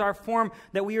God knows our form,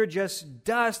 that we are just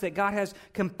dust, that God has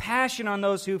compassion on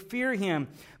those who fear him.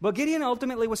 But Gideon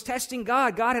ultimately was testing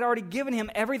God. God had already given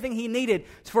him everything he needed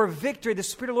for victory. The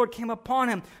Spirit of the Lord came upon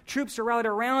him. Troops are rallied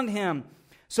around him.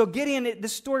 So Gideon,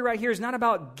 this story right here is not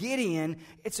about Gideon.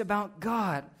 It's about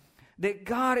God. That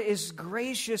God is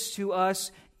gracious to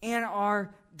us in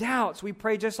our doubts. We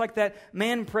pray just like that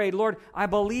man prayed, Lord, I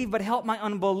believe, but help my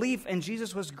unbelief. And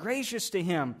Jesus was gracious to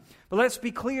him. But let's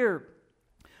be clear.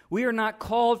 We are not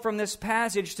called from this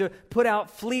passage to put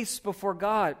out fleece before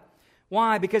God.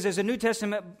 Why? Because as a New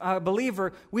Testament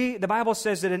believer, the Bible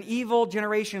says that an evil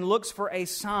generation looks for a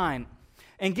sign.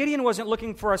 And Gideon wasn't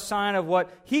looking for a sign of what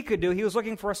he could do. He was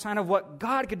looking for a sign of what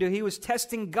God could do. He was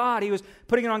testing God. He was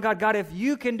putting it on God. God, if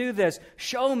you can do this,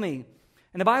 show me.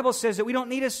 And the Bible says that we don't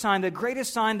need a sign. The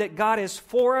greatest sign that God is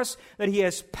for us, that He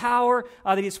has power,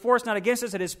 that He is for us, not against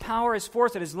us, that His power is for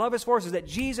us, that His love is for us, is that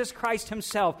Jesus Christ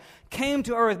Himself came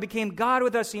to earth, became God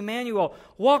with us, Emmanuel,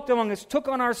 walked among us, took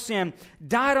on our sin,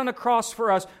 died on the cross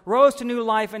for us, rose to new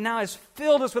life, and now has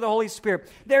filled us with the Holy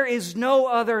Spirit. There is no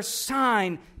other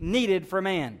sign needed for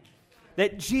man.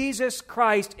 That Jesus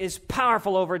Christ is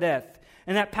powerful over death.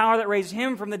 And that power that raised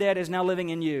Him from the dead is now living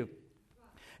in you.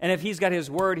 And if He's got His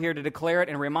Word here to declare it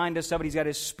and remind us of it, He's got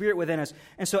His Spirit within us.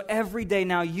 And so every day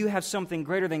now you have something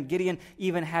greater than Gideon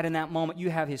even had in that moment. You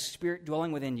have His Spirit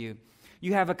dwelling within you.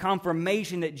 You have a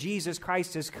confirmation that Jesus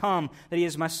Christ has come, that He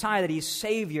is Messiah, that He's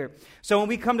Savior. So when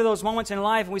we come to those moments in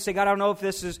life and we say, God, I don't know if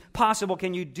this is possible.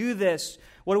 Can you do this?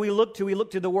 What do we look to? We look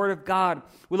to the Word of God.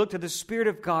 We look to the Spirit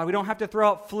of God. We don't have to throw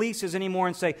out fleeces anymore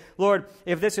and say, Lord,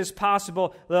 if this is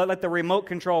possible, let the remote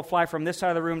control fly from this side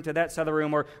of the room to that side of the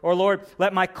room. Or Lord,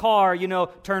 let my car,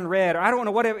 turn red. Or I don't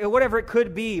know, whatever it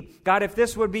could be. God, if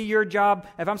this would be your job,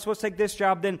 if I'm supposed to take this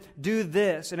job, then do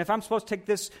this. And if I'm supposed to take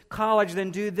this college,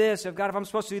 then do this. If I'm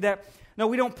supposed to do that. No,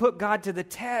 we don't put God to the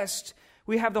test.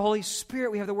 We have the Holy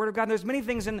Spirit. We have the Word of God. And there's many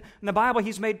things in the Bible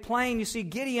He's made plain. You see,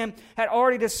 Gideon had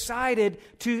already decided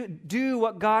to do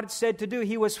what God said to do.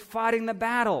 He was fighting the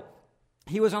battle.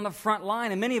 He was on the front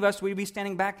line. And many of us, we'd be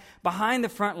standing back behind the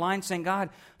front line saying, God,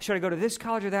 should I go to this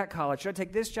college or that college? Should I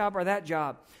take this job or that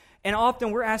job? And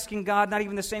often we're asking God not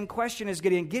even the same question as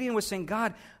Gideon. Gideon was saying,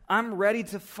 God, I'm ready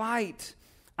to fight.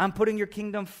 I'm putting your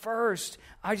kingdom first.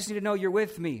 I just need to know you're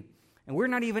with me. And we're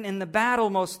not even in the battle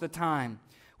most of the time.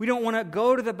 We don't want to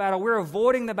go to the battle. We're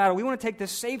avoiding the battle. We want to take the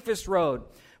safest road.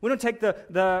 We don't take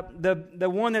the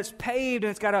one that's paved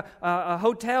and it's got a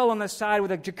hotel on the side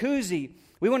with a jacuzzi.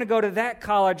 We want to go to that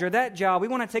college or that job. We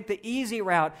want to take the easy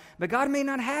route. But God may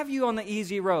not have you on the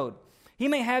easy road. He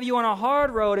may have you on a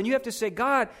hard road, and you have to say,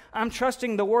 God, I'm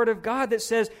trusting the Word of God that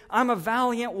says I'm a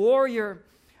valiant warrior.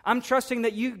 I'm trusting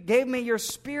that you gave me your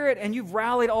Spirit and you've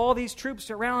rallied all these troops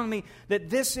around me, that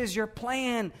this is your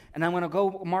plan, and I'm going to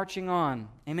go marching on.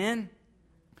 Amen?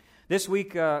 This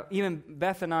week, even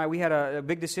Beth and I, we had a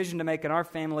big decision to make in our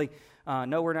family.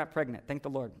 No, we're not pregnant. Thank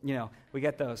the Lord. We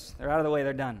get those. They're out of the way.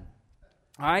 They're done.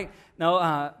 All right?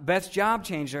 No, Beth's job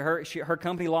changed. Her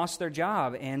company lost their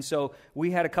job, and so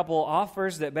we had a couple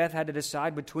offers that Beth had to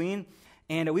decide between.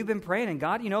 And we've been praying, and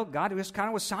God, God just kind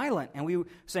of was silent. And we were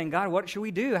saying, God, what should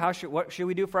we do? What should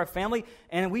we do for our family?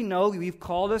 And we know you've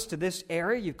called us to this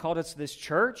area. You've called us to this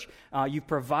church. You've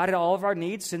provided all of our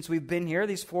needs since we've been here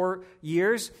these 4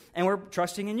 years, and we're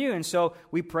trusting in you. And so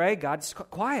we pray. God's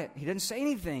quiet. He didn't say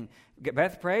anything.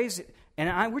 Beth prays,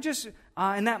 and we're just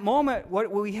in that moment. What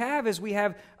we have is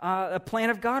a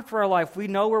plan of God for our life. We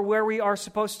know where we are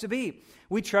supposed to be.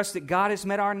 We trust that God has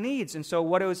met our needs. And so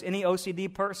what does any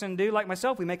OCD person do like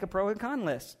myself? We make a pro and con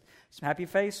list. Some happy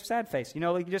face, sad face.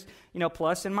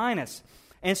 Plus and minus.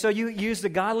 And so you use the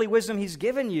godly wisdom He's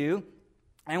given you,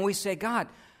 and we say, God,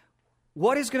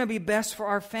 what is going to be best for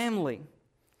our family?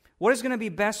 What is going to be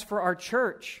best for our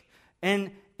church?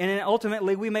 And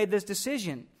ultimately, we made this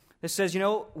decision that says,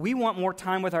 we want more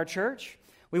time with our church.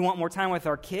 We want more time with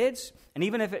our kids. And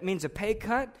even if it means a pay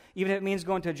cut, even if it means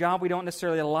going to a job we don't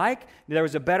necessarily like, there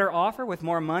was a better offer with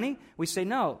more money, we say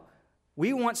no.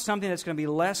 We want something that's going to be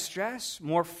less stress,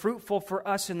 more fruitful for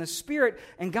us in the Spirit,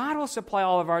 and God will supply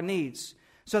all of our needs.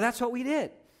 So that's what we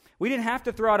did. We didn't have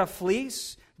to throw out a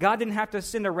fleece. God didn't have to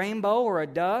send a rainbow or a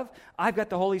dove. I've got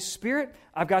the Holy Spirit.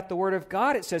 I've got the Word of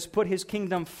God. It says put His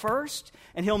kingdom first,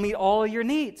 and He'll meet all of your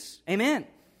needs. Amen.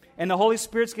 And the Holy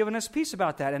Spirit's given us peace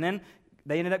about that. And then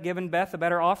they ended up giving Beth a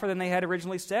better offer than they had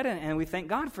originally said, and we thank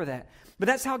God for that. But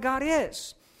that's how God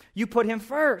is. You put Him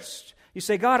first. You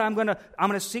say, God, I'm going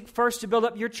to seek first to build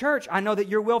up your church. I know that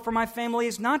your will for my family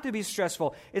is not to be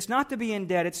stressful. It's not to be in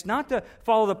debt. It's not to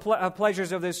follow the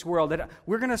pleasures of this world. That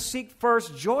we're going to seek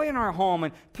first joy in our home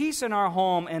and peace in our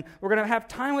home, and we're going to have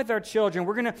time with our children.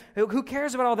 Who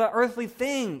cares about all the earthly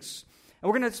things?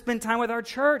 And we're going to spend time with our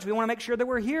church. We want to make sure that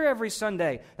we're here every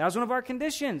Sunday. That was one of our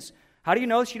conditions. How do you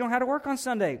know that you don't have to work on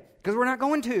Sunday? Because we're not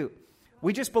going to.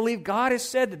 We just believe God has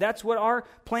said that that's what our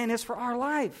plan is for our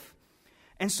life.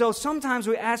 And so sometimes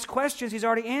we ask questions He's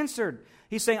already answered.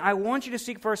 He's saying, I want you to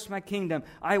seek first my kingdom.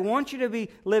 I want you to be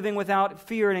living without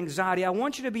fear and anxiety. I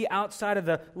want you to be outside of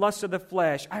the lust of the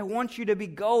flesh. I want you to be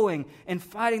going and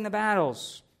fighting the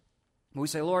battles. But we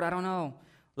say, Lord, I don't know.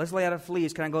 Let's lay out a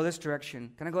fleece. Can I go this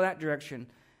direction? Can I go that direction?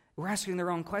 We're asking the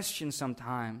wrong questions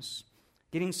sometimes.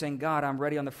 Gideon saying, God, I'm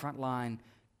ready on the front line.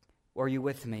 Are you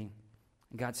with me?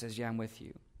 And God says, yeah, I'm with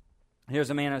you. Here's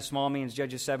a man of small means,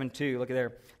 Judges 7:2. Look at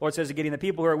there. Lord says to Gideon, the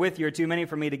people who are with you are too many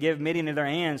for me to give Midian into their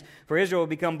hands. For Israel will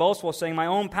become boastful, saying, my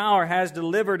own power has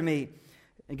delivered me.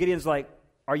 And Gideon's like,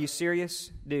 are you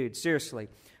serious? Dude, seriously.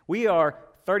 We are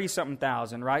 30-something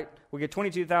thousand, right? We get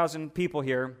 22,000 people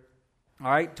here. All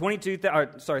right,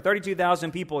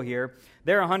 32,000 people here.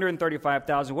 They're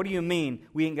 135,000. What do you mean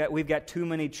we've got too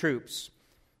many troops?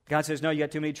 God says, no, you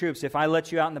got too many troops. If I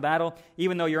let you out in the battle,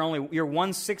 even though you're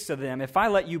 1/6 of them, if I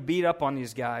let you beat up on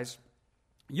these guys,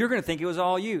 you're going to think it was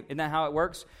all you. Isn't that how it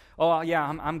works? Oh, yeah,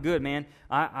 I'm good, man.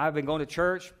 I've been going to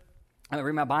church. I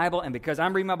read my Bible, and because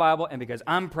I'm reading my Bible and because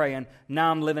I'm praying,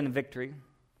 now I'm living in victory.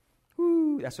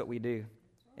 Woo, that's what we do.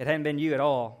 It hadn't been you at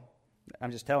all.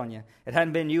 I'm just telling you. It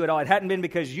hadn't been you at all. It hadn't been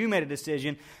because you made a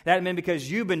decision. It hadn't been because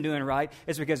you've been doing right.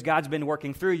 It's because God's been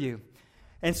working through you.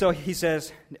 And so he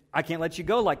says, I can't let you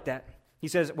go like that. He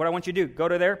says, what I want you to do, go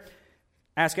to there,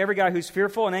 ask every guy who's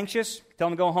fearful and anxious, tell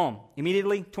him to go home.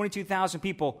 Immediately, 22,000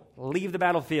 people leave the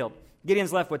battlefield.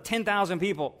 Gideon's left with 10,000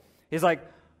 people. He's like,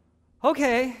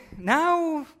 okay,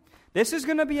 now this is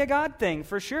going to be a God thing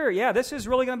for sure. Yeah, this is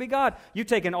really going to be God. You've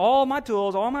taken all my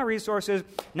tools, all my resources.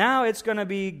 Now it's going to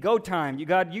be go time.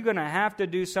 God, you're going to have to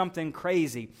do something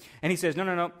crazy. And he says,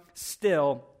 no.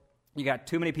 Still, you got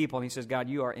too many people. And he says, God,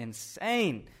 you are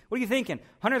insane. What are you thinking?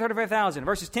 135,000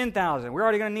 versus 10,000. We're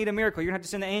already going to need a miracle. You're going to have to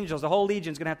send the angels. The whole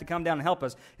legion's going to have to come down and help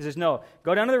us. He says, no,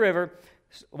 go down to the river.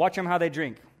 Watch them how they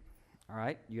drink. All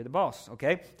right, you're the boss,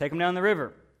 okay? Take them down the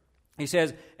river. He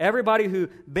says, everybody who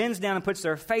bends down and puts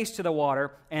their face to the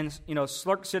water and,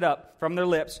 slurps it up from their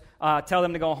lips, tell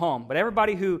them to go home. But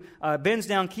everybody who bends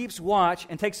down, keeps watch,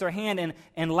 and takes their hand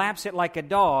and laps it like a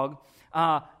dog,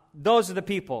 those are the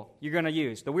people you're going to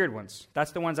use, the weird ones.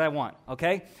 That's the ones I want,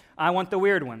 okay? I want the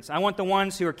weird ones. I want the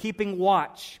ones who are keeping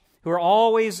watch, who are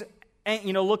always,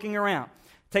 looking around.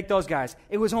 Take those guys.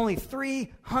 It was only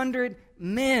 300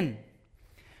 men.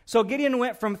 So Gideon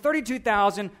went from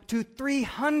 32,000 to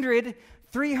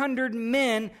 300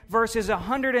 men versus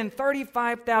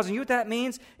 135,000. You know what that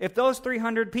means? If those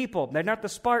 300 people, they're not the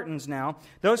Spartans now,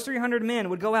 those 300 men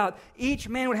would go out, each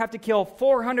man would have to kill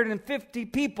 450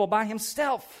 people by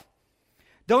himself.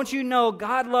 Don't you know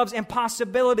God loves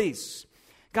impossibilities?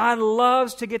 God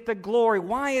loves to get the glory.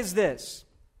 Why is this?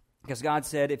 Because God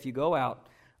said, if you go out,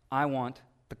 I want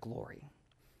the glory.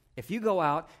 If you go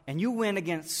out and you win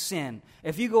against sin,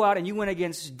 if you go out and you win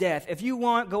against death, if you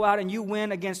go out and you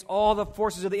win against all the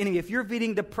forces of the enemy, if you're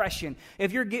beating depression,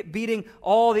 if you're beating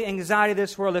all the anxiety of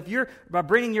this world, if you're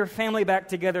bringing your family back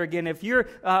together again, if you're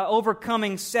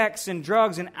overcoming sex and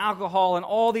drugs and alcohol and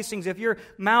all these things, if your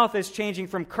mouth is changing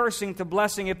from cursing to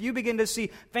blessing, if you begin to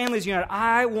see families unite,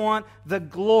 I want the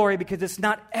glory because it's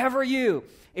not ever you,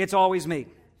 it's always me.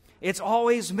 It's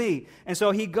always me. And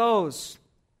so he goes.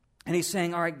 And he's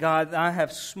saying, all right, God, I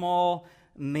have small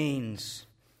means.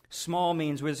 Small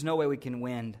means, there's no way we can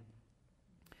win.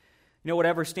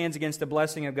 Whatever stands against the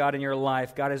blessing of God in your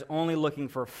life, God is only looking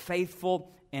for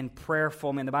faithful and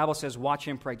prayerful men. The Bible says, watch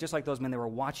and pray, just like those men, they were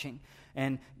watching.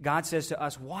 And God says to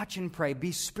us, watch and pray,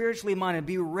 be spiritually minded,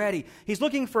 be ready. He's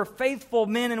looking for faithful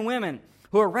men and women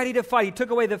who are ready to fight. He took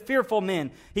away the fearful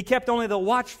men. He kept only the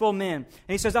watchful men. And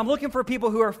he says, I'm looking for people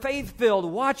who are faith-filled,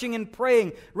 watching and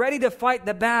praying, ready to fight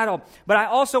the battle. But I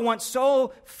also want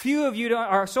so many of you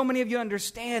to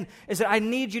understand is that I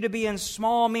need you to be in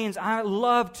small means. I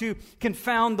love to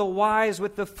confound the wise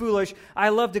with the foolish. I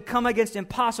love to come against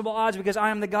impossible odds because I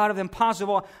am the God of the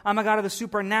impossible. I'm a God of the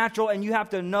supernatural, and you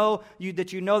have to know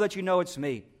that you know it's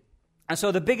me. And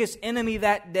so the biggest enemy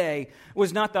that day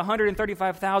was not the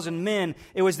 135,000 men.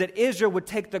 It was that Israel would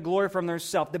take the glory from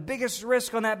themselves. The biggest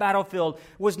risk on that battlefield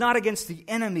was not against the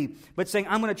enemy, but saying,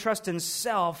 I'm going to trust in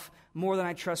self more than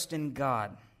I trust in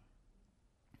God.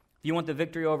 If you want the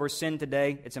victory over sin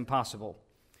today, it's impossible.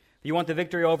 If you want the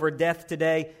victory over death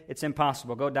today, it's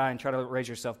impossible. Go die and try to raise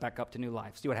yourself back up to new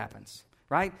life. See what happens,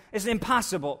 right? It's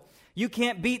impossible. You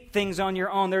can't beat things on your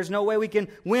own. There's no way we can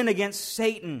win against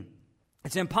Satan.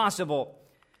 It's impossible.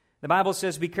 The Bible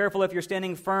says, be careful if you're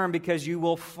standing firm because you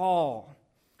will fall.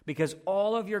 Because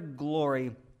all of your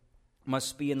glory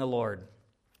must be in the Lord.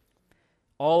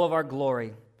 All of our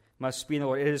glory must be in the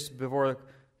Lord. It is before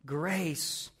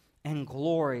grace and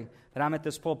glory that I'm at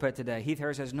this pulpit today. Heath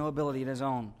Harris has no ability in his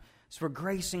own. It's for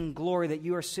grace and glory that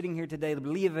you are sitting here today,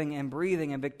 living and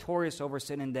breathing and victorious over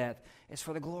sin and death. It's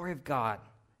for the glory of God.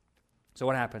 So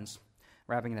what happens?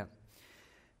 Wrapping it up.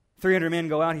 300 men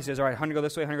go out. He says, all right, 100 go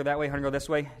this way, 100 go that way, 100 go this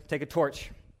way. Take a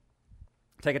torch.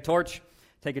 Take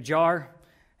a jar,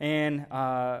 and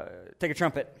take a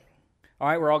trumpet. All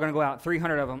right, we're all going to go out,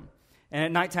 300 of them. And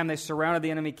at nighttime, they surrounded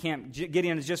the enemy camp.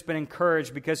 Gideon has just been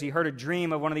encouraged because he heard a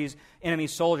dream of one of these enemy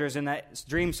soldiers, and that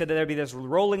dream said that there would be this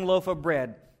rolling loaf of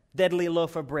bread, deadly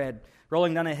loaf of bread,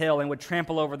 rolling down a hill and would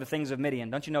trample over the things of Midian.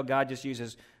 Don't you know God just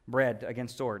uses bread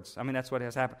against swords? I mean, that's what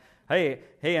has happened. Hey,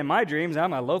 in my dreams,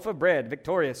 I'm a loaf of bread,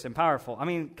 victorious and powerful. I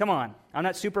mean, come on. I'm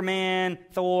not Superman,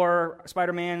 Thor,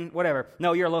 Spider-Man, whatever.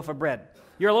 No, you're a loaf of bread.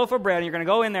 You're a loaf of bread, and you're going to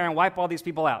go in there and wipe all these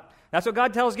people out. That's what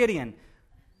God tells Gideon.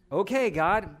 Okay,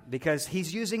 God, because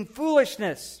he's using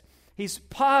foolishness. He's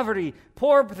poverty,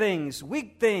 poor things,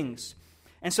 weak things.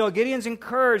 And so Gideon's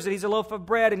encouraged that he's a loaf of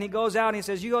bread, and he goes out and he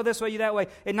says, you go this way, you that way.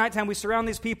 At nighttime, we surround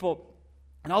these people.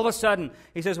 And all of a sudden,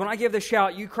 he says, when I give the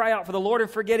shout, you cry out for the Lord and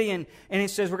for Gideon. And he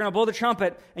says, we're going to blow the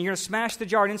trumpet, and you're going to smash the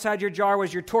jar. And inside your jar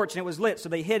was your torch, and it was lit. So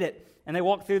they hid it, and they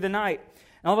walked through the night.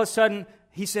 And all of a sudden,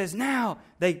 he says, now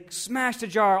they smash the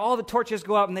jar. All the torches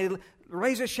go up, and they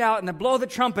raise a shout, and they blow the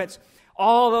trumpets.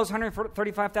 All those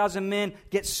 135,000 men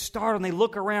get startled, and they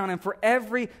look around, and for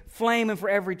every flame and for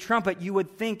every trumpet, you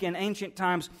would think in ancient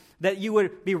times that you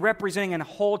would be representing a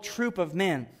whole troop of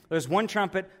men. There's one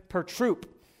trumpet per troop.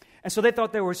 And so they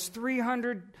thought there was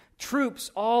 300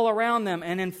 troops all around them,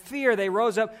 and in fear they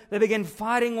rose up, they began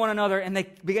fighting one another, and they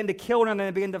began to kill one another,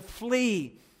 and they began to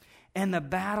flee. And the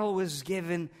battle was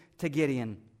given to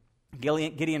Gideon.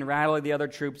 Gideon rallied the other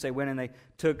troops. They went and they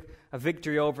took a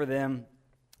victory over them.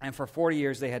 And for 40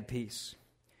 years, they had peace.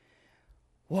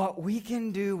 What we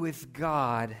can do with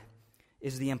God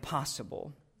is the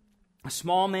impossible. A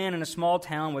small man in a small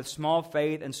town with small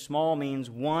faith and small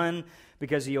means, one,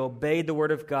 because he obeyed the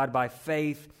word of God by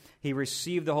faith, he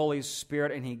received the Holy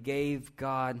Spirit, and he gave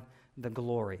God the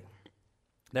glory.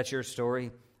 That's your story.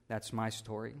 That's my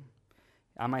story.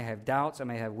 I may have doubts. I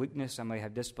may have weakness. I may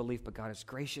have disbelief, but God is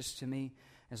gracious to me.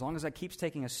 As long as I keep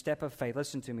taking a step of faith,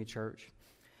 listen to me, church.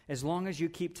 As long as you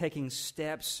keep taking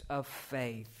steps of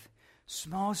faith,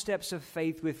 small steps of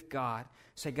faith with God,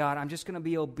 say, God, I'm just going to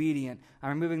be obedient. I'm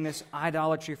removing this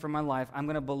idolatry from my life. I'm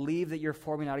going to believe that you're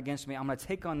for me, not against me. I'm going to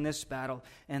take on this battle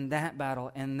and that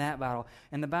battle and that battle.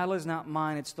 And the battle is not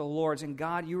mine, it's the Lord's. And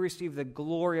God, you receive the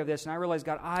glory of this. And I realize,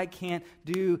 God, I can't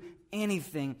do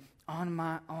anything on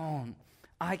my own.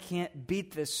 I can't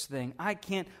beat this thing. I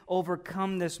can't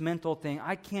overcome this mental thing.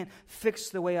 I can't fix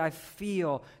the way I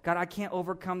feel. God, I can't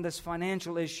overcome this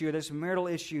financial issue, this marital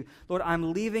issue. Lord,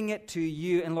 I'm leaving it to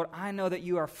you. And Lord, I know that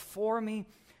you are for me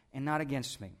and not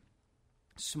against me.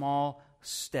 Small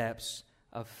steps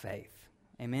of faith.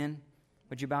 Amen?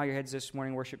 Would you bow your heads this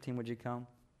morning? Worship team, would you come?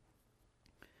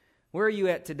 Where are you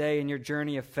at today in your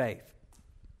journey of faith?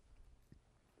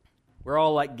 We're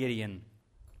all like Gideon.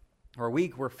 We're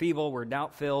weak, we're feeble, we're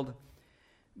doubt-filled,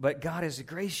 but God is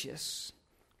gracious.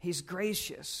 He's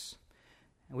gracious.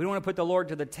 And we don't want to put the Lord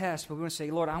to the test, but we want to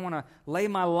say, Lord, I want to lay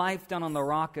my life down on the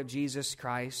rock of Jesus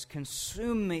Christ.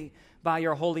 Consume me by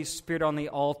your Holy Spirit on the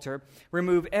altar.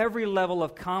 Remove every level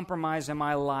of compromise in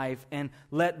my life, and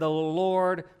let the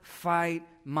Lord fight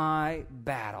my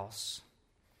battles.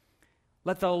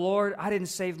 Let the Lord, I didn't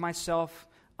save myself.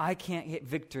 I can't get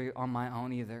victory on my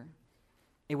own either.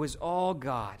 It was all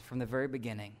God from the very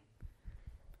beginning.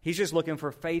 He's just looking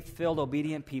for faith-filled,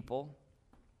 obedient people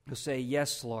who say,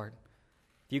 yes, Lord.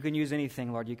 If you can use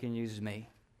anything, Lord, you can use me.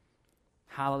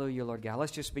 Hallelujah, Lord God.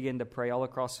 Let's just begin to pray all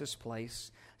across this place.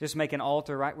 Just make an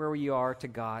altar right where you are to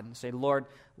God and say, Lord,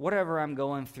 whatever I'm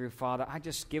going through, Father, I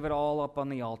just give it all up on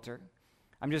the altar.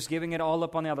 I'm just giving it all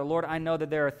up on the altar. Lord, I know that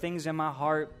there are things in my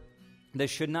heart that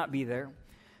should not be there.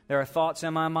 There are thoughts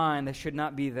in my mind that should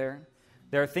not be there.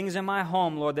 There are things in my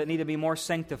home, Lord, that need to be more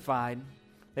sanctified.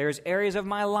 There's areas of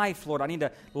my life, Lord, I need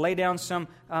to lay down some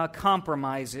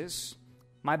compromises,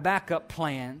 my backup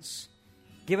plans.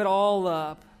 Give it all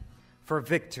up for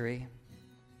victory.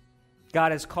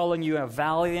 God is calling you a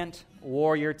valiant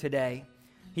warrior today.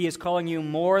 He is calling you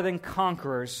more than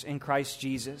conquerors in Christ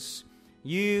Jesus.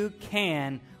 You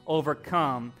can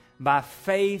overcome by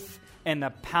faith and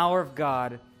the power of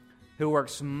God who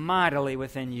works mightily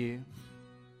within you.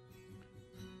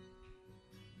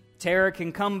 Terror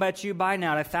can come at you by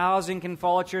night. 1,000 can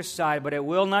fall at your side, but it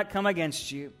will not come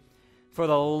against you. For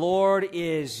the Lord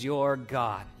is your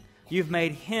God. You've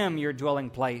made Him your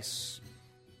dwelling place.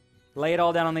 Lay it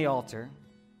all down on the altar.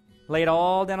 Lay it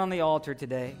all down on the altar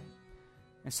today.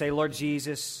 And say, Lord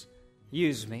Jesus,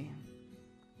 use me.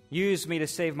 Use me to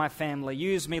save my family.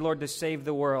 Use me, Lord, to save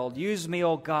the world. Use me,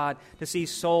 oh God, to see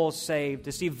souls saved,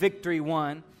 to see victory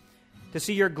won, to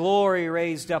see your glory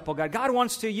raised up, oh God. God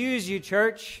wants to use you,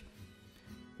 church.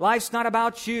 Life's not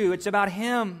about you. It's about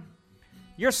Him.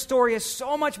 Your story is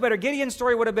so much better. Gideon's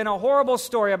story would have been a horrible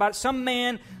story about some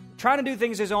man trying to do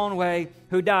things his own way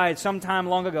who died sometime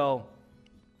long ago.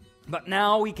 But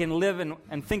now we can live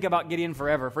and think about Gideon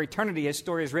forever. For eternity, his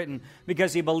story is written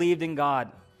because he believed in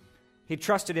God. He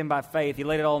trusted Him by faith. He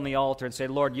laid it all on the altar and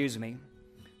said, Lord, use me.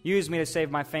 Use me to save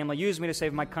my family. Use me to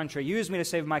save my country. Use me to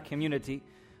save my community.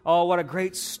 Oh, what a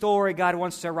great story God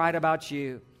wants to write about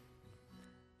you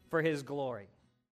for His glory.